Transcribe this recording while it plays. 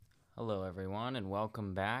Hello, everyone, and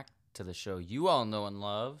welcome back to the show you all know and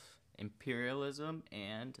love, Imperialism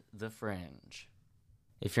and the Fringe.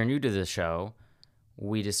 If you're new to the show,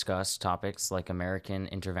 we discuss topics like American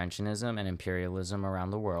interventionism and imperialism around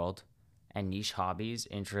the world, and niche hobbies,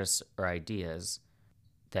 interests, or ideas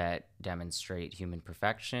that demonstrate human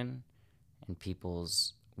perfection and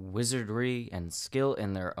people's wizardry and skill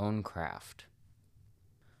in their own craft.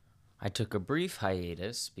 I took a brief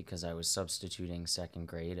hiatus because I was substituting second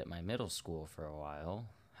grade at my middle school for a while.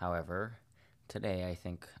 However, today I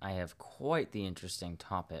think I have quite the interesting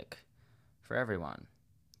topic for everyone.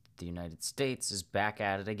 The United States is back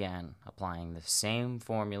at it again, applying the same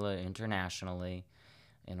formula internationally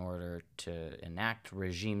in order to enact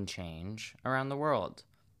regime change around the world.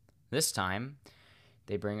 This time,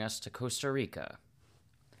 they bring us to Costa Rica.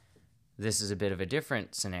 This is a bit of a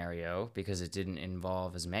different scenario because it didn't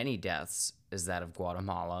involve as many deaths as that of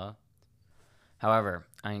Guatemala. However,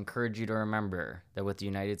 I encourage you to remember that what the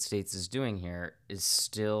United States is doing here is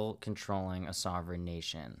still controlling a sovereign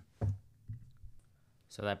nation.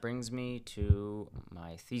 So that brings me to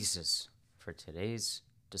my thesis for today's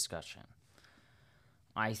discussion.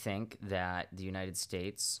 I think that the United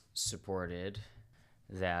States supported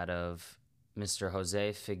that of Mr.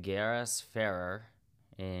 Jose Figueres Ferrer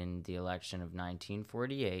in the election of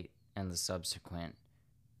 1948 and the subsequent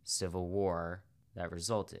civil war that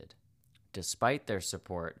resulted. Despite their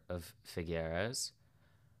support of Figueres,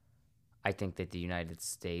 I think that the United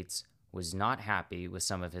States was not happy with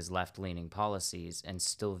some of his left-leaning policies and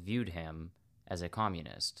still viewed him as a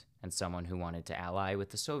communist and someone who wanted to ally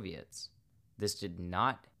with the Soviets. This did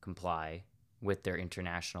not comply with their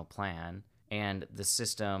international plan and the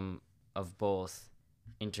system of both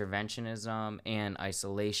interventionism and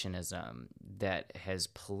isolationism that has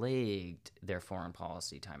plagued their foreign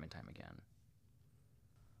policy time and time again.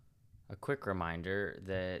 A quick reminder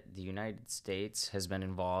that the United States has been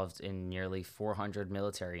involved in nearly 400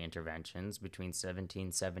 military interventions between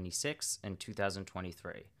 1776 and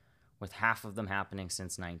 2023, with half of them happening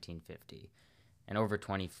since 1950, and over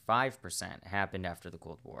 25% happened after the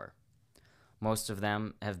Cold War. Most of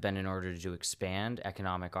them have been in order to expand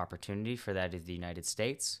economic opportunity for that of the United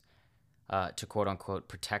States, to quote-unquote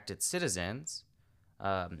protect its citizens,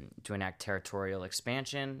 to enact territorial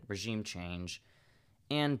expansion, regime change,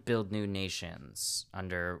 and build new nations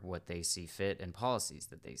under what they see fit and policies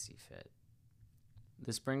that they see fit.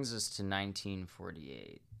 This brings us to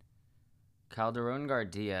 1948. Calderón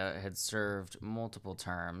García had served multiple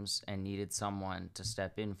terms and needed someone to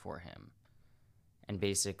step in for him and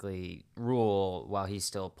basically rule while he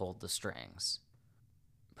still pulled the strings.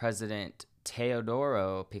 President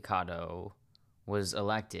Teodoro Picado was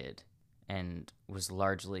elected and was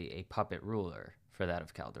largely a puppet ruler for that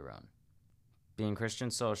of Calderón. Being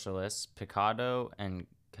Christian socialists, Picado and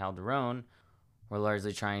Calderón were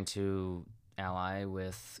largely trying to ally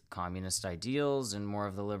with communist ideals and more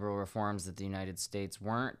of the liberal reforms that the United States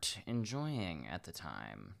weren't enjoying at the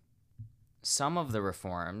time. Some of the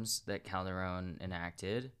reforms that Calderón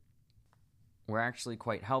enacted were actually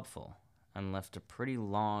quite helpful and left a pretty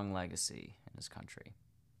long legacy in his country.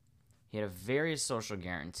 He had various social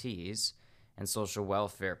guarantees and social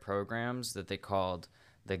welfare programs that they called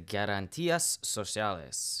the Garantías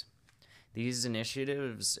Sociales. These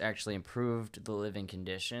initiatives actually improved the living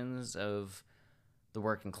conditions of the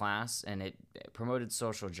working class, and it promoted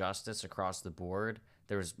social justice across the board.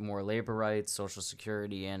 There was more labor rights, social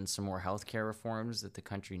security, and some more healthcare reforms that the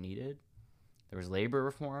country needed. There was labor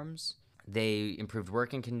reforms. They improved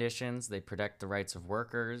working conditions. They protect the rights of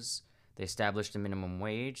workers. They established a minimum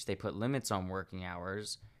wage. They put limits on working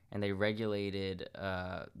hours, and they regulated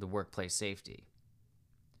the workplace safety.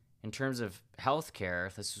 In terms of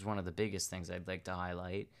healthcare, this is one of the biggest things I'd like to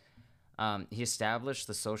highlight. He established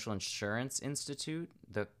the Social Insurance Institute,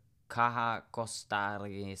 the Caja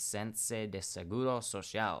Costarricense de Seguro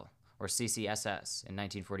Social, or CCSS, in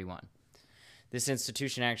 1941. This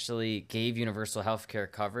institution actually gave universal health care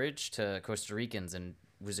coverage to Costa Ricans and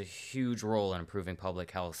was a huge role in improving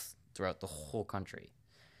public health throughout the whole country.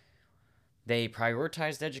 They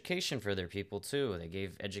prioritized education for their people, too. They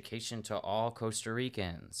gave education to all Costa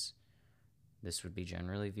Ricans. This would be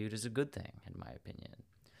generally viewed as a good thing, in my opinion.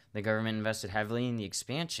 The government invested heavily in the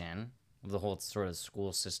expansion of the whole sort of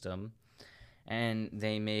school system, and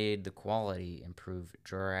they made the quality improve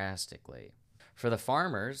drastically. For the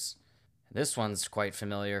farmers, this one's quite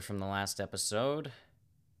familiar from the last episode.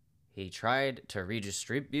 He tried to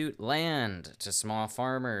redistribute land to small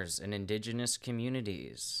farmers and indigenous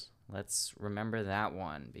communities. Let's remember that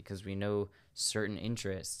one, because we know certain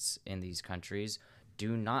interests in these countries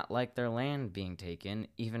do not like their land being taken,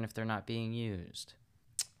 even if they're not being used.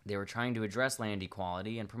 They were trying to address land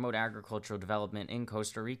equality and promote agricultural development in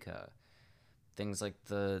Costa Rica. Things like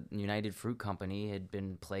the United Fruit Company had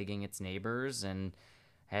been plaguing its neighbors and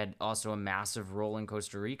had also a massive role in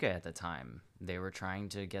Costa Rica at the time. They were trying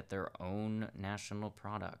to get their own national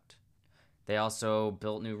product. They also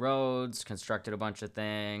built new roads, constructed a bunch of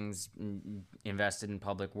things, invested in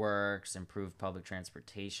public works, improved public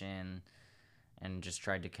transportation, and just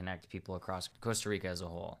tried to connect people across Costa Rica as a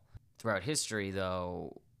whole. Throughout history,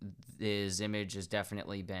 though, his image has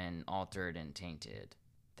definitely been altered and tainted.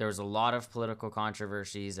 There was a lot of political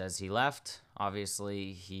controversies as he left.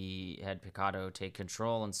 Obviously, he had Picado take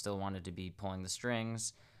control and still wanted to be pulling the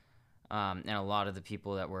strings. And a lot of the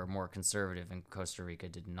people that were more conservative in Costa Rica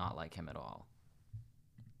did not like him at all.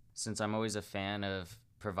 Since I'm always a fan of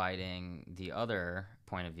providing the other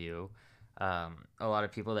point of view, a lot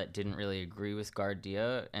of people that didn't really agree with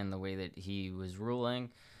Gardia and the way that he was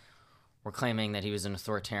ruling were claiming that he was an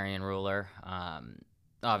authoritarian ruler.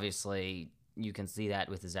 Obviously, you can see that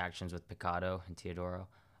with his actions with Picado and Teodoro.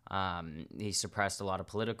 He suppressed a lot of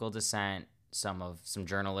political dissent. Some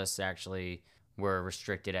journalists actually were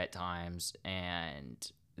restricted at times, and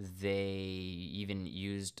they even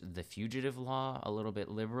used the fugitive law a little bit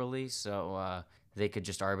liberally, so they could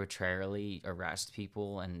just arbitrarily arrest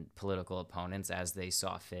people and political opponents as they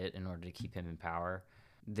saw fit in order to keep him in power.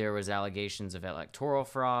 There was allegations of electoral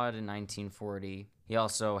fraud in 1940. He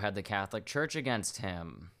also had the Catholic Church against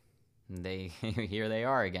him. Here they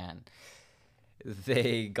are again.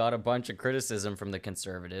 They got a bunch of criticism from the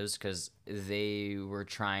conservatives because they were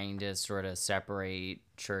trying to sort of separate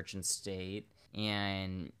church and state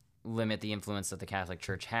and limit the influence that the Catholic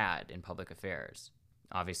Church had in public affairs.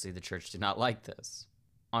 Obviously, the church did not like this.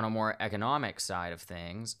 On a more economic side of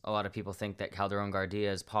things, a lot of people think that Calderon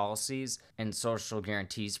Gardia's policies and social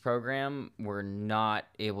guarantees program were not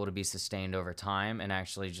able to be sustained over time and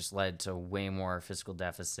actually just led to way more fiscal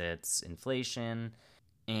deficits, inflation,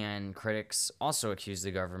 and critics also accused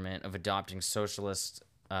the government of adopting socialist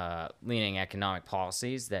leaning economic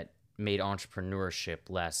policies that made entrepreneurship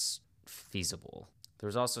less feasible. There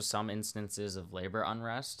was also some instances of labor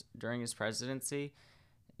unrest during his presidency,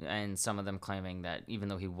 and some of them claiming that even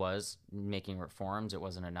though he was making reforms, it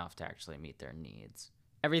wasn't enough to actually meet their needs.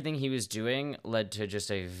 Everything he was doing led to just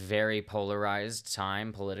a very polarized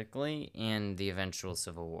time politically and the eventual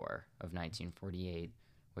Civil War of 1948,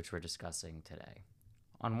 which we're discussing today.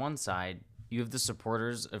 On one side, you have the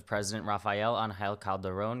supporters of President Rafael Angel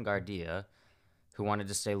Calderón Gardia, who wanted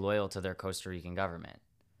to stay loyal to their Costa Rican government.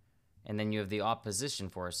 And then you have the opposition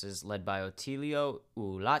forces led by Otilio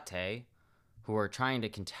Ulate, who were trying to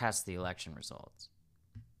contest the election results.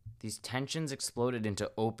 These tensions exploded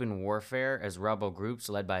into open warfare as rebel groups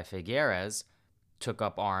led by Figueres took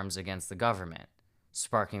up arms against the government,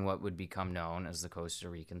 sparking what would become known as the Costa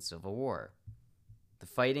Rican Civil War. The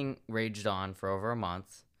fighting raged on for over a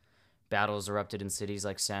month. Battles erupted in cities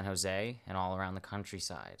like San Jose and all around the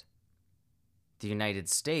countryside. The United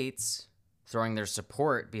States, throwing their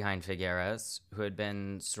support behind Figueres, who had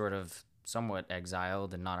been sort of somewhat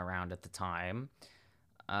exiled and not around at the time,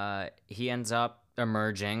 he ends up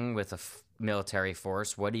emerging with a military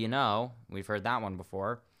force. What do you know? We've heard that one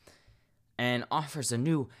before. And offers a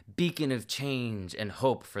new beacon of change and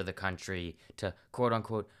hope for the country to, quote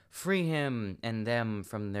unquote, free him and them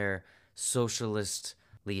from their socialist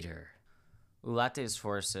leader. Ulate's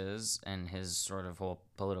forces and his sort of whole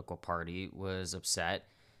political party was upset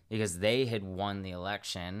because they had won the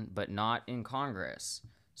election, but not in Congress.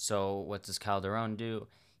 So what does Calderon do?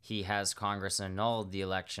 He has Congress annul the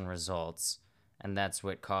election results, and that's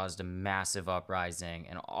what caused a massive uprising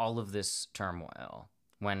and all of this turmoil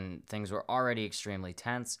when things were already extremely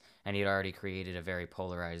tense and he had already created a very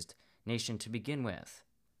polarized nation to begin with.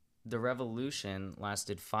 The revolution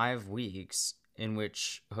lasted 5 weeks, in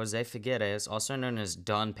which Jose Figueres, also known as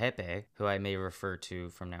Don Pepe, who I may refer to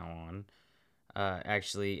from now on,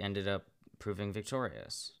 actually ended up proving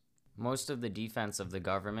victorious. Most of the defense of the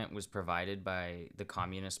government was provided by the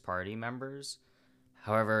Communist Party members.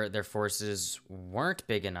 However, their forces weren't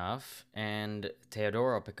big enough, and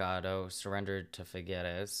Teodoro Picado surrendered to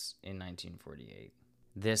Figueres in 1948.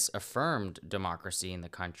 This affirmed democracy in the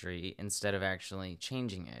country instead of actually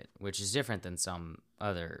changing it, which is different than some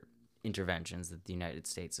other interventions that the United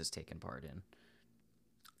States has taken part in.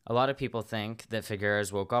 A lot of people think that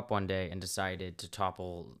Figueres woke up one day and decided to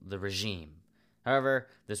topple the regime. However,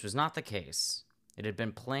 this was not the case. It had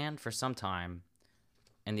been planned for some time,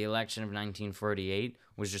 and the election of 1948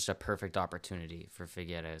 was just a perfect opportunity for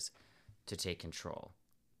Figueres to take control.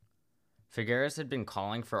 Figueres had been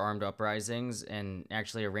calling for armed uprisings and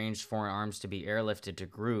actually arranged foreign arms to be airlifted to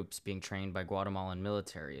groups being trained by Guatemalan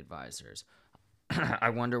military advisors. I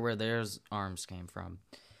wonder where those arms came from.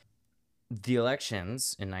 The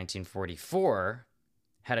elections in 1944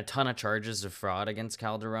 had a ton of charges of fraud against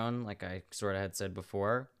Calderon, like I sort of had said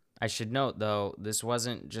before. I should note, though, this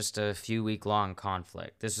wasn't just a few week-long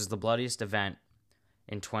conflict. This was the bloodiest event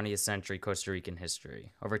in 20th century Costa Rican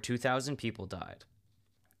history. Over 2,000 people died.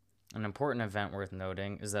 An important event worth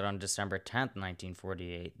noting is that on December 10th,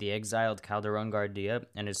 1948, the exiled Calderon Garcia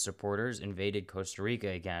and his supporters invaded Costa Rica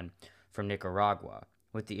again from Nicaragua.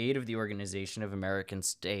 With the aid of the Organization of American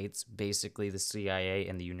States, basically the CIA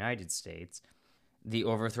and the United States, the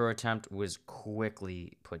overthrow attempt was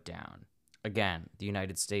quickly put down. Again, the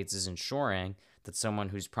United States is ensuring that someone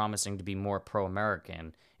who's promising to be more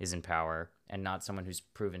pro-American is in power and not someone who's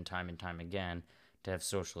proven time and time again to have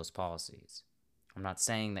socialist policies. I'm not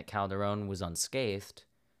saying that Calderon was unscathed.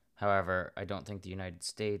 However, I don't think the United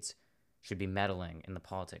States should be meddling in the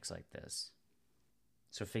politics like this.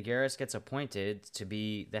 So Figueres gets appointed to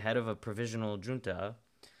be the head of a provisional junta.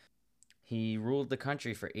 He ruled the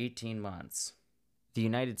country for 18 months. The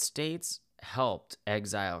United States helped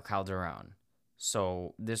exile Calderon.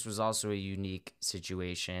 So this was also a unique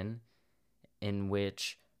situation in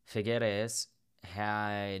which Figueres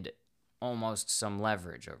had almost some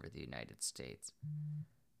leverage over the United States.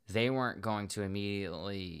 They weren't going to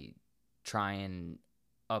immediately try and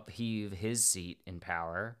upheave his seat in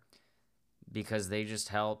power because they just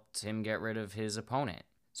helped him get rid of his opponent.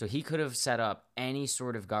 So he could have set up any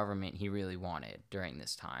sort of government he really wanted during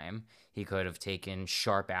this time. He could have taken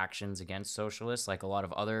sharp actions against socialists like a lot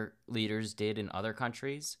of other leaders did in other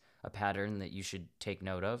countries, a pattern that you should take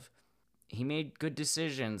note of. He made good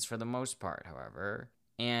decisions for the most part, however,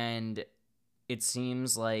 and it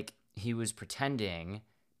seems like he was pretending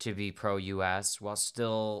to be pro-US while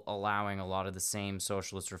still allowing a lot of the same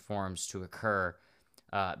socialist reforms to occur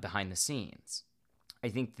behind the scenes. I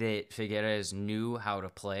think that Figueres knew how to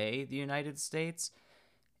play the United States,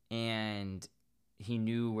 and he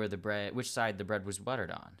knew which side the bread was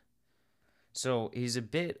buttered on. So he's a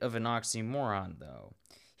bit of an oxymoron, though.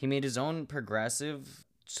 He made his own progressive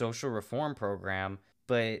social reform program,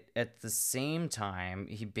 but at the same time,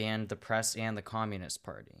 he banned the press and the Communist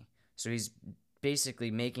Party. So he's basically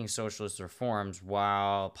making socialist reforms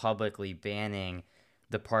while publicly banning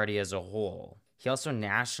the party as a whole. He also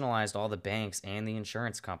nationalized all the banks and the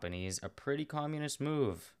insurance companies, a pretty communist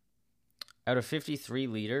move. Out of 53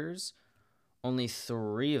 leaders, only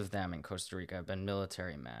 3 of them in Costa Rica have been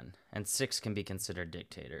military men, and 6 can be considered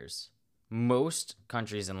dictators. Most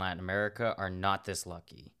countries in Latin America are not this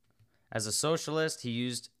lucky. As a socialist, he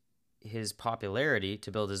used his popularity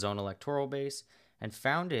to build his own electoral base and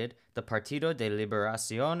founded the Partido de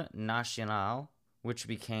Liberación Nacional, which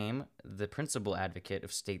became the principal advocate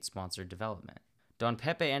of state-sponsored development. Don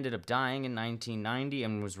Pepe ended up dying in 1990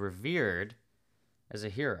 and was revered as a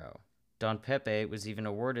hero. Don Pepe was even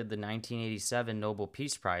awarded the 1987 Nobel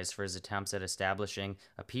Peace Prize for his attempts at establishing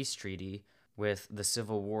a peace treaty with the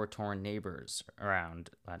Civil War-torn neighbors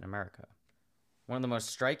around Latin America. One of the most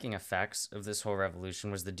striking effects of this whole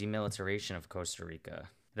revolution was the demilitarization of Costa Rica.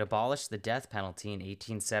 It abolished the death penalty in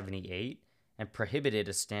 1878 and prohibited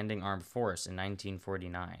a standing armed force in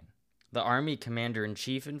 1949. The army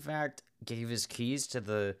commander-in-chief, in fact, gave his keys to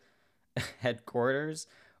the headquarters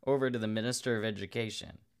over to the Minister of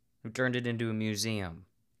Education, who turned it into a museum.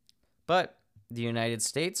 But the United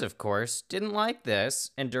States, of course, didn't like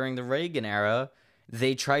this, and during the Reagan era,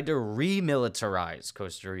 they tried to remilitarize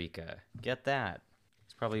Costa Rica. Get that.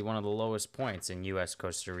 It's probably one of the lowest points in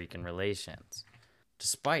U.S.-Costa Rican relations.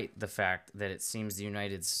 Despite the fact that it seems the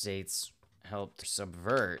United States helped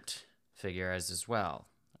subvert Figueres as well.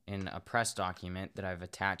 In a press document that I've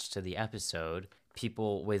attached to the episode,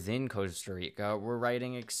 people within Costa Rica were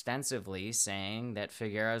writing extensively saying that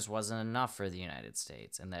Figueres wasn't enough for the United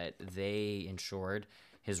States and that they ensured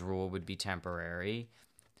his rule would be temporary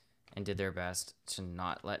and did their best to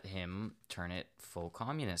not let him turn it full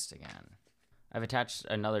communist again. I've attached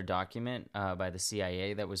another document by the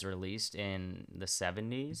CIA that was released in the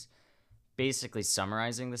 70s, basically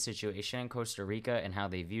summarizing the situation in Costa Rica and how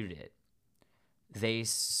they viewed it. They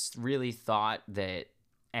really thought that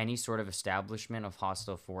any sort of establishment of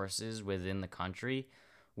hostile forces within the country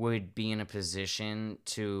would be in a position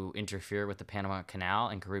to interfere with the Panama Canal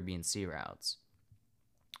and Caribbean sea routes.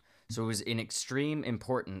 So it was in extreme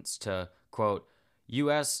importance to, quote,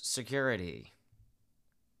 U.S. security.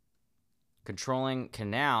 Controlling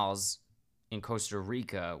canals in Costa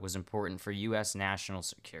Rica was important for U.S. national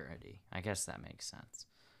security. I guess that makes sense.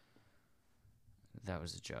 That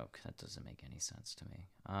was a joke. That doesn't make any sense to me.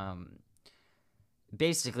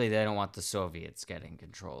 Basically, they don't want the Soviets getting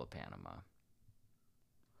control of Panama.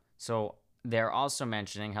 So they're also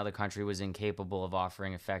mentioning how the country was incapable of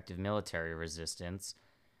offering effective military resistance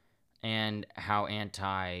and how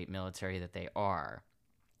anti-military that they are,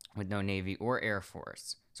 with no Navy or Air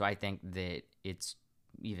Force. So I think that it's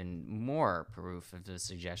even more proof of the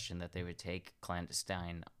suggestion that they would take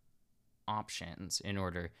clandestine options in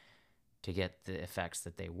order to get the effects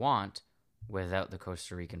that they want without the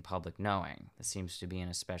Costa Rican public knowing. This seems to be an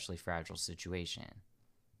especially fragile situation.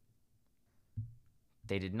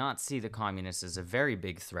 They did not see the communists as a very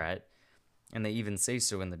big threat, and they even say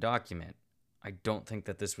so in the document. I don't think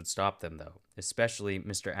that this would stop them, though, especially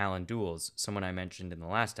Mr. Alan Dulles, someone I mentioned in the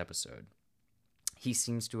last episode. He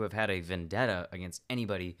seems to have had a vendetta against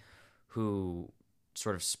anybody who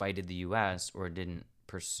sort of spited the U.S. or didn't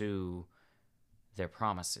pursue their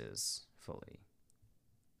promises fully.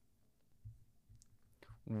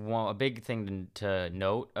 Well, a big thing to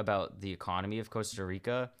note about the economy of Costa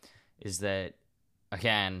Rica is that,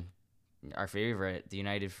 again, our favorite, the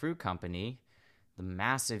United Fruit Company, the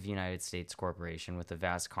massive United States corporation with a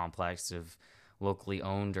vast complex of locally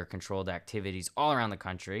owned or controlled activities all around the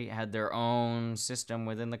country, had their own system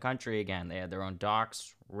within the country again. They had their own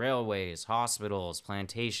docks, railways, hospitals,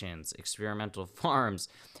 plantations, experimental farms,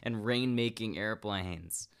 and rain-making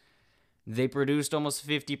airplanes. They produced almost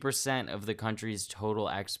 50% of the country's total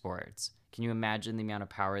exports. Can you imagine the amount of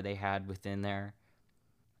power they had within there?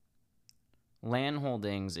 Land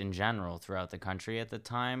holdings in general throughout the country at the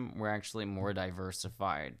time were actually more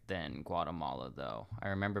diversified than Guatemala, though. I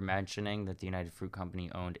remember mentioning that the United Fruit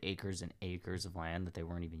Company owned acres and acres of land that they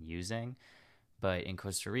weren't even using. But in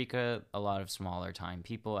Costa Rica, a lot of smaller time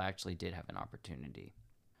people actually did have an opportunity.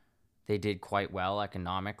 They did quite well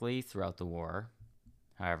economically throughout the war.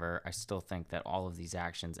 However, I still think that all of these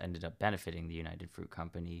actions ended up benefiting the United Fruit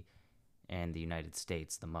Company and the United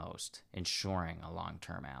States the most, ensuring a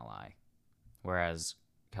long-term ally. Whereas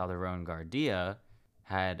Calderon Garcia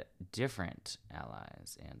had different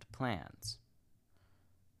allies and plans.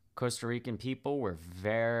 Costa Rican people were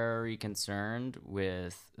very concerned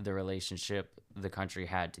with the relationship the country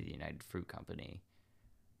had to the United Fruit Company.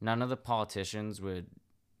 None of the politicians would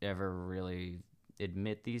ever really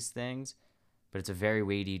admit these things, but it's a very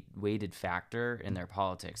weighted factor in their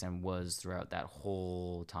politics and was throughout that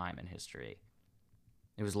whole time in history.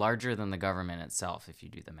 It was larger than the government itself, if you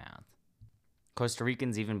do the math. Costa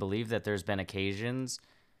Ricans even believe that there's been occasions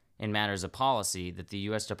in matters of policy that the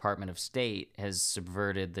U.S. Department of State has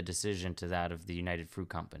subverted the decision to that of the United Fruit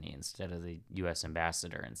Company instead of the U.S.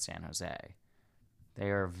 ambassador in San Jose. They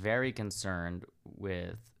are very concerned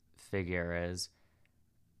with Figueres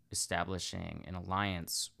establishing an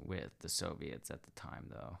alliance with the Soviets at the time,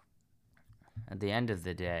 though. At the end of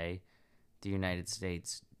the day, the United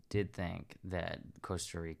States did think that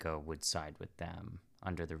Costa Rica would side with them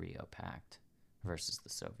under the Rio Pact versus the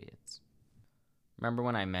Soviets. Remember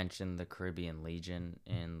when I mentioned the Caribbean Legion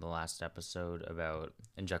in the last episode about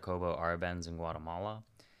Jacobo Arbenz in Guatemala?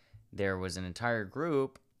 There was an entire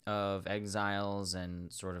group of exiles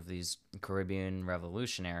and sort of these Caribbean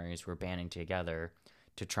revolutionaries who were banding together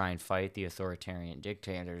to try and fight the authoritarian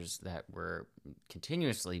dictators that were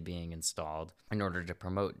continuously being installed in order to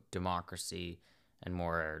promote democracy and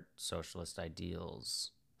more socialist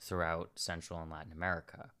ideals throughout Central and Latin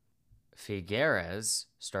America. Figueres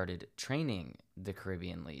started training the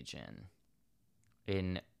Caribbean Legion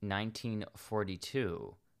in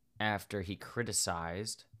 1942 after he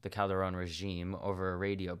criticized the Calderon regime over a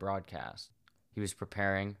radio broadcast. He was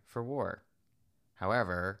preparing for war.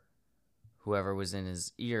 However, whoever was in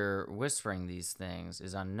his ear whispering these things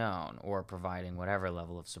is unknown or providing whatever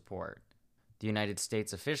level of support. The United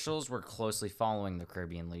States officials were closely following the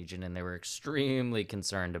Caribbean Legion, and they were extremely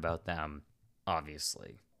concerned about them,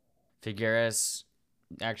 obviously. Figueres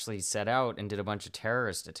actually set out and did a bunch of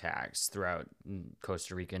terrorist attacks throughout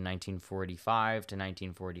Costa Rica in 1945 to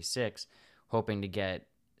 1946, hoping to get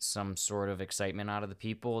some sort of excitement out of the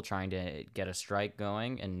people, trying to get a strike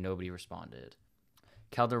going, and nobody responded.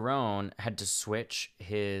 Calderon had to switch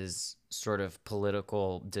his sort of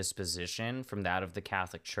political disposition from that of the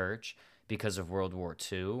Catholic Church because of World War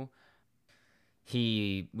II.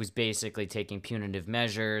 He was basically taking punitive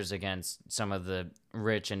measures against some of the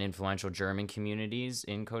rich and influential German communities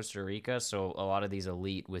in Costa Rica, so a lot of these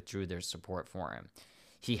elite withdrew their support for him.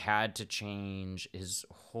 He had to change his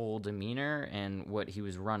whole demeanor and what he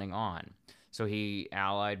was running on. So he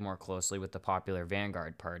allied more closely with the Popular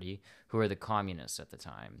Vanguard Party, who were the communists at the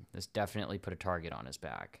time. This definitely put a target on his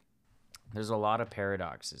back. There's a lot of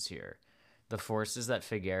paradoxes here. The forces that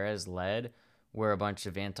Figueres led were a bunch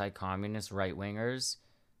of anti-communist right-wingers,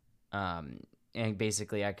 and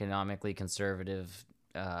basically economically conservative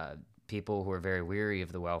people who were very weary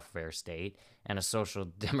of the welfare state, and a social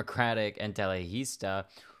democratic entelejista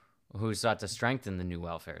who sought to strengthen the new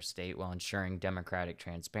welfare state while ensuring democratic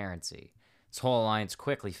transparency. This whole alliance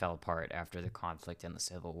quickly fell apart after the conflict and the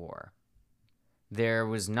Civil War. There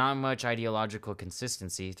was not much ideological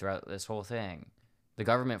consistency throughout this whole thing. The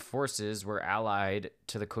government forces were allied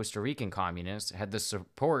to the Costa Rican communists, had the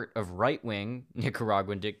support of right-wing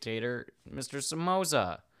Nicaraguan dictator Mr.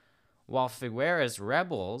 Somoza, while Figueres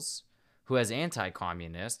rebels, who has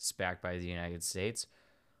anti-communists backed by the United States,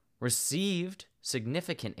 received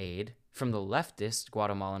significant aid from the leftist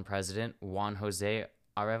Guatemalan president Juan Jose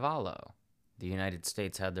Arevalo. The United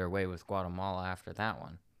States had their way with Guatemala after that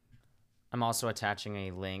one. I'm also attaching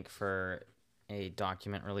a link for a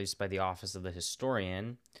document released by the Office of the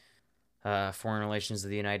Historian, Foreign Relations of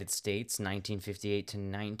the United States, 1958 to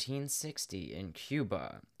 1960 in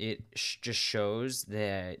Cuba. It just shows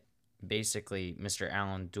that basically Mr.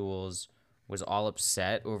 Alan Dulles was all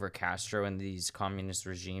upset over Castro and these communist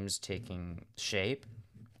regimes taking shape,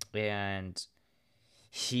 and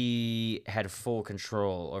he had full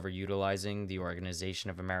control over utilizing the Organization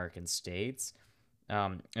of American States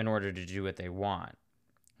in order to do what they want.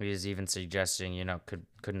 He was even suggesting,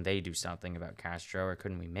 couldn't they do something about Castro, or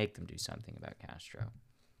couldn't we make them do something about Castro?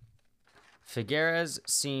 Figueres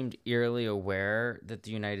seemed eerily aware that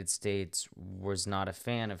the United States was not a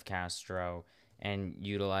fan of Castro and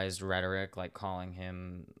utilized rhetoric like calling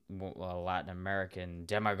him a Latin American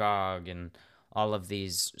demagogue and all of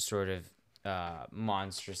these sort of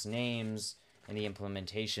monstrous names and the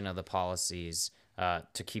implementation of the policies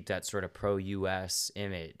to keep that sort of pro-U.S.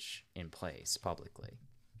 image in place publicly.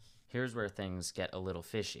 Here's where things get a little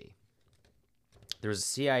fishy. There was a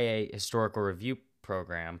CIA historical review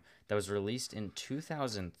program that was released in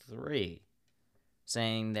 2003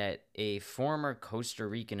 saying that a former Costa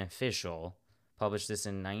Rican official published this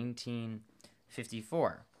in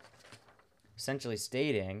 1954, essentially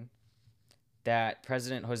stating that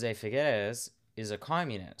President Jose Figueres is a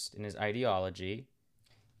communist in his ideology,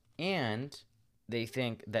 and they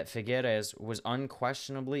think that Figueres was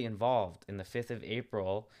unquestionably involved in the 5th of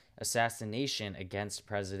April assassination against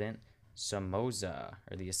President Somoza,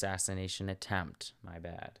 or the assassination attempt, my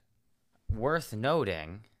bad. Worth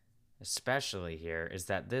noting, especially here, is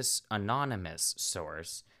that this anonymous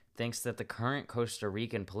source thinks that the current Costa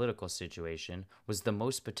Rican political situation was the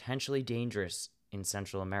most potentially dangerous in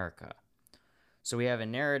Central America. So we have a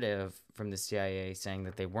narrative from the CIA saying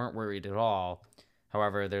that they weren't worried at all.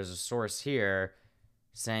 However, there's a source here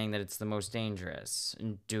saying that it's the most dangerous.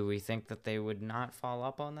 Do we think that they would not follow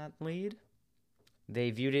up on that lead?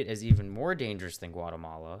 They viewed it as even more dangerous than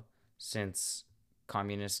Guatemala, since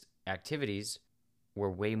communist activities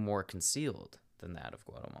were way more concealed than that of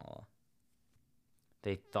Guatemala.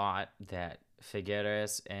 They thought that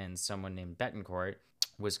Figueres and someone named Betancourt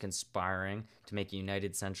was conspiring to make a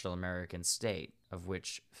united Central American state, of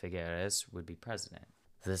which Figueres would be president.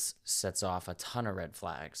 This sets off a ton of red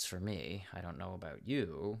flags for me. I don't know about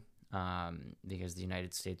you, because the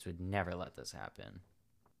United States would never let this happen.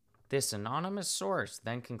 This anonymous source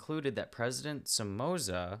then concluded that President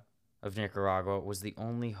Somoza of Nicaragua was the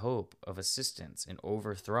only hope of assistance in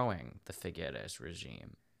overthrowing the Figueres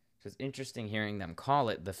regime. So it's interesting hearing them call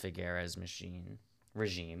it the Figueres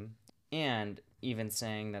regime, and even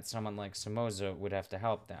saying that someone like Somoza would have to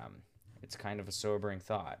help them. It's kind of a sobering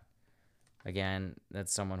thought. Again,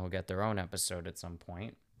 that's someone who'll get their own episode at some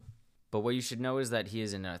point. But what you should know is that he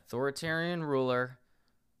is an authoritarian ruler,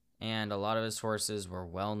 and a lot of his forces were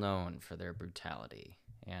well known for their brutality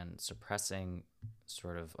and suppressing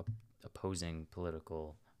sort of opposing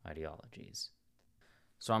political ideologies.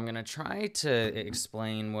 So I'm going to try to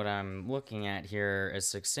explain what I'm looking at here as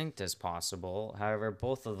succinct as possible. However,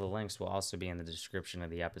 both of the links will also be in the description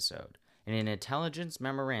of the episode. In an intelligence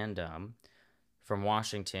memorandum from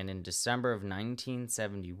Washington in December of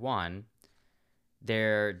 1971,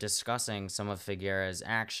 they're discussing some of Figueres'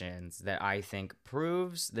 actions that I think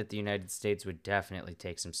proves that the United States would definitely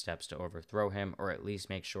take some steps to overthrow him, or at least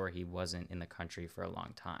make sure he wasn't in the country for a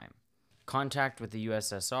long time. Contact with the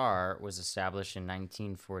USSR was established in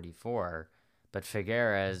 1944, but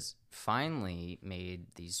Figueres finally made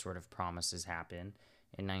these sort of promises happen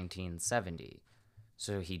in 1970.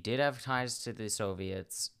 So he did have ties to the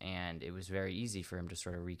Soviets, and it was very easy for him to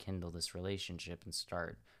sort of rekindle this relationship and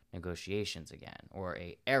start negotiations again, or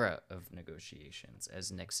a era of negotiations,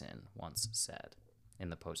 as Nixon once said in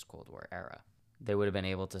the post-Cold War era. They would have been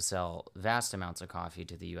able to sell vast amounts of coffee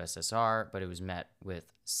to the USSR, but it was met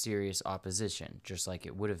with serious opposition, just like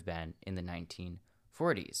it would have been in the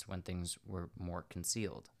 1940s when things were more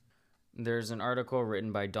concealed. There's an article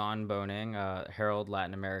written by Don Boning, a Herald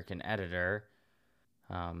Latin American editor,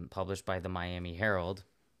 published by the Miami Herald,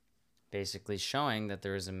 basically showing that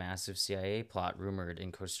there is a massive CIA plot rumored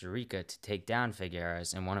in Costa Rica to take down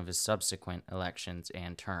Figueres in one of his subsequent elections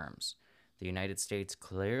and terms. The United States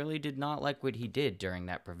clearly did not like what he did during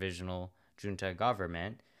that provisional junta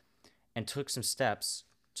government and took some steps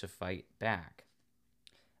to fight back.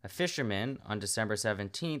 A fisherman on December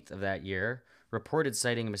 17th of that year reported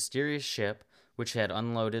sighting a mysterious ship which had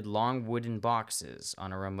unloaded long wooden boxes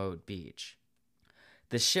on a remote beach.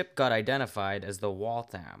 The ship got identified as the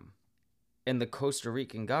Waltham, and the Costa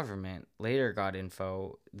Rican government later got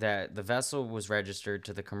info that the vessel was registered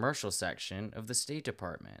to the commercial section of the State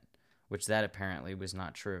Department, which that apparently was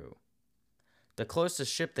not true. The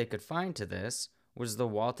closest ship they could find to this was the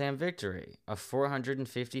Waltham Victory, a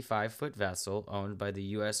 455-foot vessel owned by the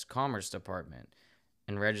U.S. Commerce Department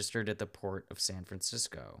and registered at the port of San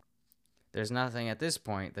Francisco. There's nothing at this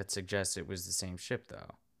point that suggests it was the same ship,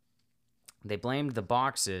 though. They blamed the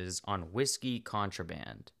boxes on whiskey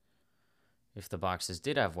contraband. If the boxes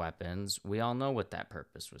did have weapons, we all know what that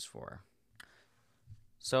purpose was for.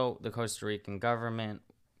 So the Costa Rican government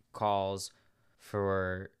calls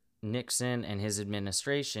for Nixon and his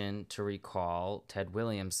administration to recall Ted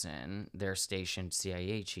Williamson, their stationed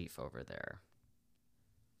CIA chief over there.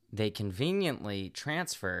 They conveniently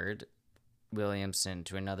transferred Williamson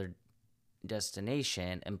to another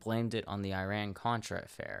destination and blamed it on the Iran-Contra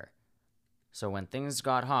affair. So when things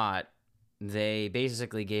got hot, they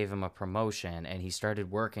basically gave him a promotion, and he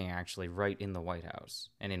started working actually right in the White House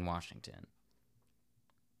and in Washington.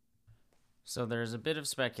 So there's a bit of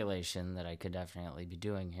speculation that I could definitely be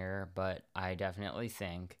doing here, but I definitely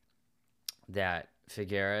think that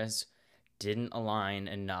Figueres didn't align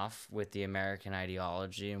enough with the American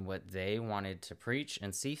ideology and what they wanted to preach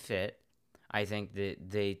and see fit. I think that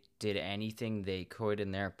they did anything they could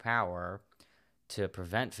in their power to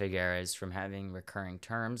prevent Figueres from having recurring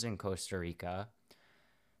terms in Costa Rica.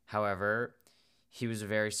 However, he was a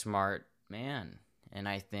very smart man, and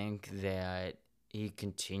I think that he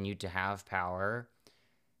continued to have power.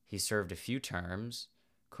 He served a few terms.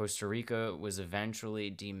 Costa Rica was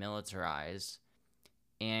eventually demilitarized,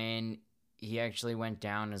 and he actually went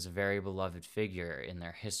down as a very beloved figure in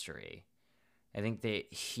their history. I think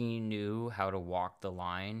that he knew how to walk the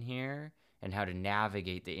line here and how to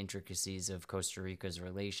navigate the intricacies of Costa Rica's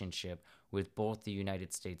relationship with both the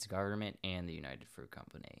United States government and the United Fruit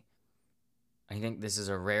Company. I think this is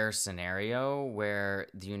a rare scenario where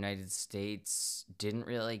the United States didn't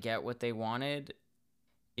really get what they wanted.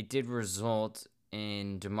 It did result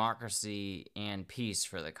in democracy and peace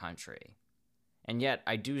for the country. And yet,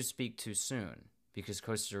 I do speak too soon, because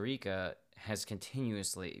Costa Rica has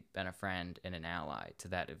continuously been a friend and an ally to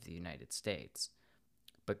that of the United States.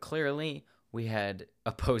 But clearly, we had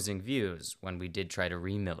opposing views when we did try to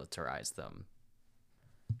remilitarize them.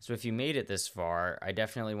 So if you made it this far, I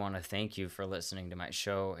definitely want to thank you for listening to my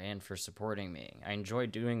show and for supporting me. I enjoy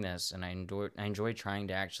doing this, and I enjoy trying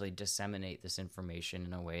to actually disseminate this information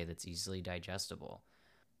in a way that's easily digestible.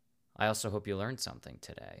 I also hope you learned something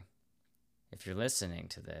today. If you're listening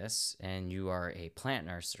to this and you are a plant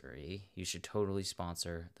nursery, you should totally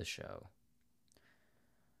sponsor the show.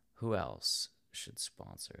 Who else should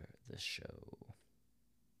sponsor the show?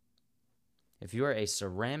 If you are a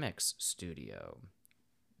ceramics studio,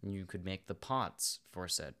 you could make the pots for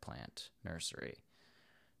said plant nursery.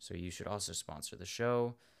 So you should also sponsor the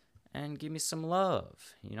show and give me some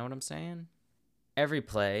love. You know what I'm saying? Every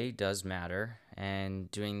play does matter,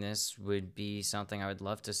 and doing this would be something I would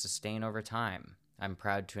love to sustain over time. I'm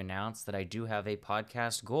proud to announce that I do have a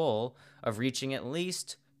podcast goal of reaching at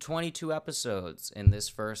least 22 episodes in this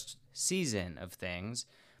first season of things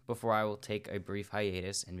before I will take a brief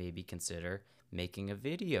hiatus and maybe consider making a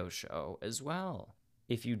video show as well.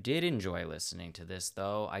 If you did enjoy listening to this,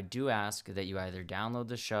 though, I do ask that you either download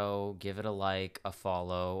the show, give it a like, a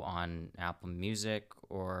follow on Apple Music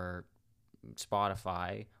or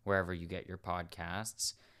Spotify, wherever you get your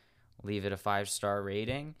podcasts. Leave it a 5-star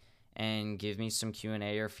rating and give me some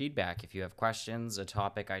Q&A or feedback if you have questions, a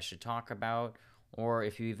topic I should talk about, or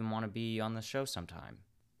if you even want to be on the show sometime.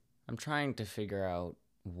 I'm trying to figure out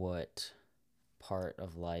what part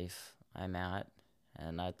of life I'm at,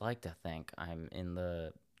 and I'd like to think I'm in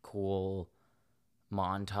the cool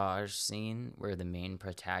montage scene where the main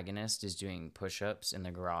protagonist is doing push-ups in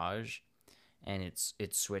the garage, and it's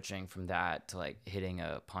switching from that to like hitting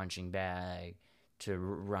a punching bag to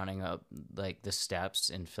running up like the steps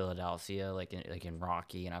in Philadelphia, like in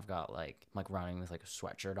Rocky, and I've got I'm like running with like a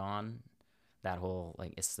sweatshirt on. That whole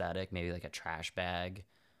like aesthetic, maybe like a trash bag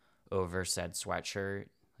over said sweatshirt,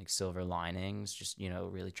 like silver linings, just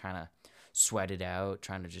really trying to sweat it out,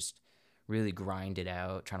 trying to just really grind it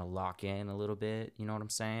out, trying to lock in a little bit. You know what I'm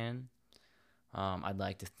saying? I'd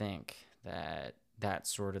like to think that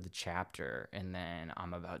that's sort of the chapter, and then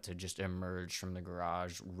I'm about to just emerge from the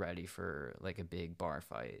garage ready for like a big bar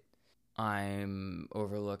fight. I'm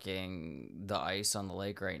overlooking the ice on the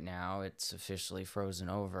lake right now. It's officially frozen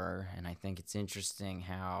over, and I think it's interesting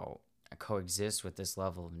how I coexist with this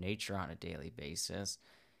level of nature on a daily basis.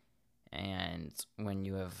 And when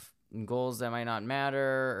you have goals that might not matter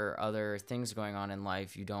or other things going on in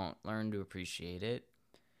life, you don't learn to appreciate it.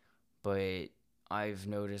 But I've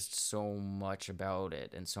noticed so much about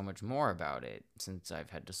it and so much more about it since I've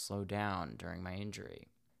had to slow down during my injury.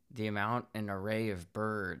 The amount and array of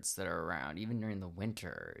birds that are around, even during the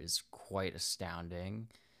winter, is quite astounding.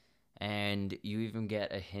 And you even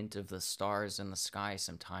get a hint of the stars in the sky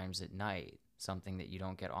sometimes at night, something that you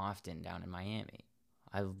don't get often down in Miami.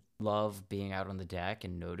 I love being out on the deck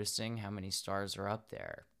and noticing how many stars are up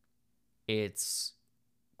there. It's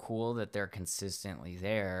cool that they're consistently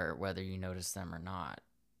there, whether you notice them or not.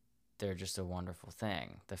 They're just a wonderful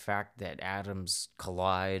thing. The fact that atoms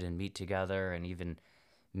collide and meet together and even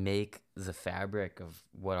make the fabric of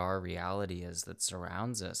what our reality is that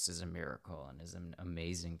surrounds us is a miracle and is an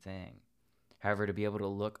amazing thing. However, to be able to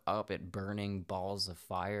look up at burning balls of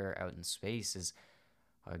fire out in space is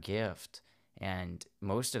a gift. And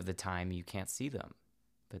most of the time, you can't see them.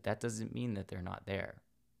 But that doesn't mean that they're not there.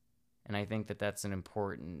 And I think that that's an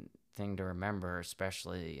important thing to remember,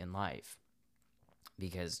 especially in life.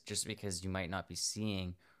 Because just because you might not be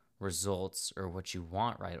seeing results or what you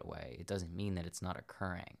want right away, it doesn't mean that it's not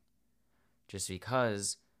occurring. Just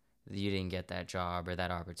because you didn't get that job or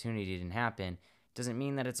that opportunity didn't happen doesn't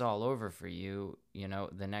mean that it's all over for you.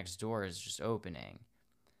 The next door is just opening.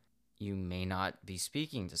 You may not be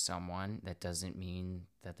speaking to someone. That doesn't mean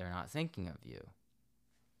that they're not thinking of you.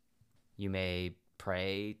 You may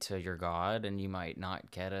pray to your God and you might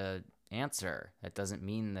not get an answer. That doesn't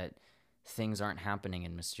mean that things aren't happening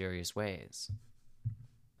in mysterious ways.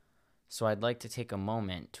 So I'd like to take a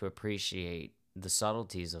moment to appreciate the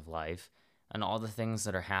subtleties of life and all the things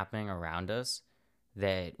that are happening around us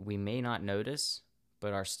that we may not notice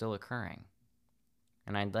but are still occurring.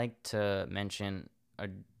 And I'd like to mention a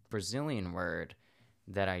Brazilian word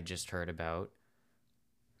that I just heard about.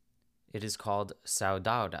 It is called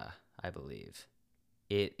saudade, I believe.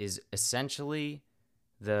 It is essentially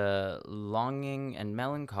the longing and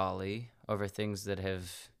melancholy over things that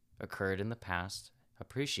have occurred in the past,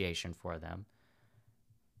 appreciation for them,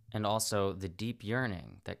 and also the deep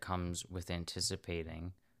yearning that comes with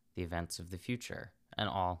anticipating the events of the future and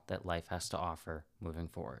all that life has to offer moving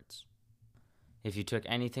forwards. If you took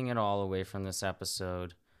anything at all away from this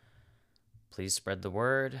episode, please spread the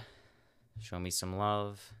word, show me some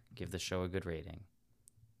love, give the show a good rating.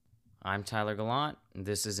 I'm Tyler Gallant.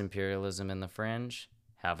 This is Imperialism in the Fringe.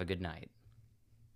 Have a good night.